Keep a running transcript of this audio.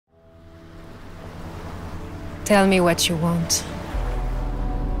Tell me what you want.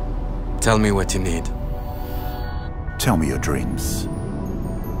 Tell me what you need. Tell me your dreams.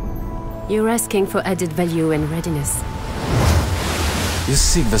 You're asking for added value and readiness. You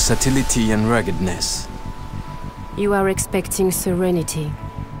seek versatility and ruggedness. You are expecting serenity.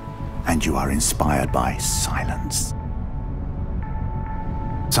 And you are inspired by silence.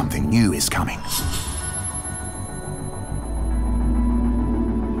 Something new is coming.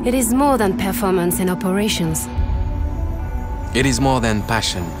 It is more than performance and operations. It is more than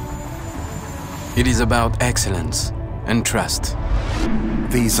passion. It is about excellence and trust.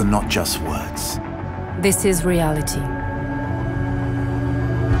 These are not just words. This is reality.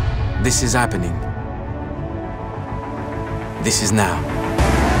 This is happening. This is now.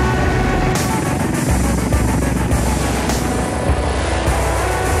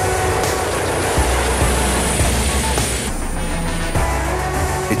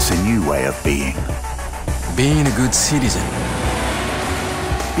 It's a new way of being. Being a good citizen.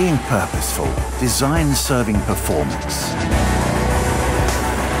 Being purposeful, design-serving performance.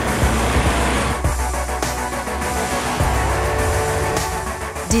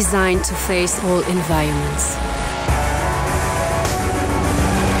 Designed to face all environments.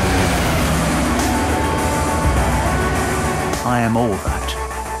 I am all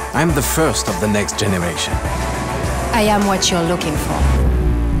that. I'm the first of the next generation. I am what you're looking for.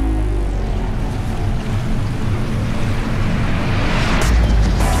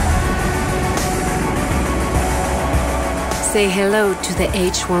 Say hello to the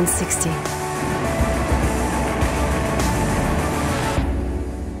H160.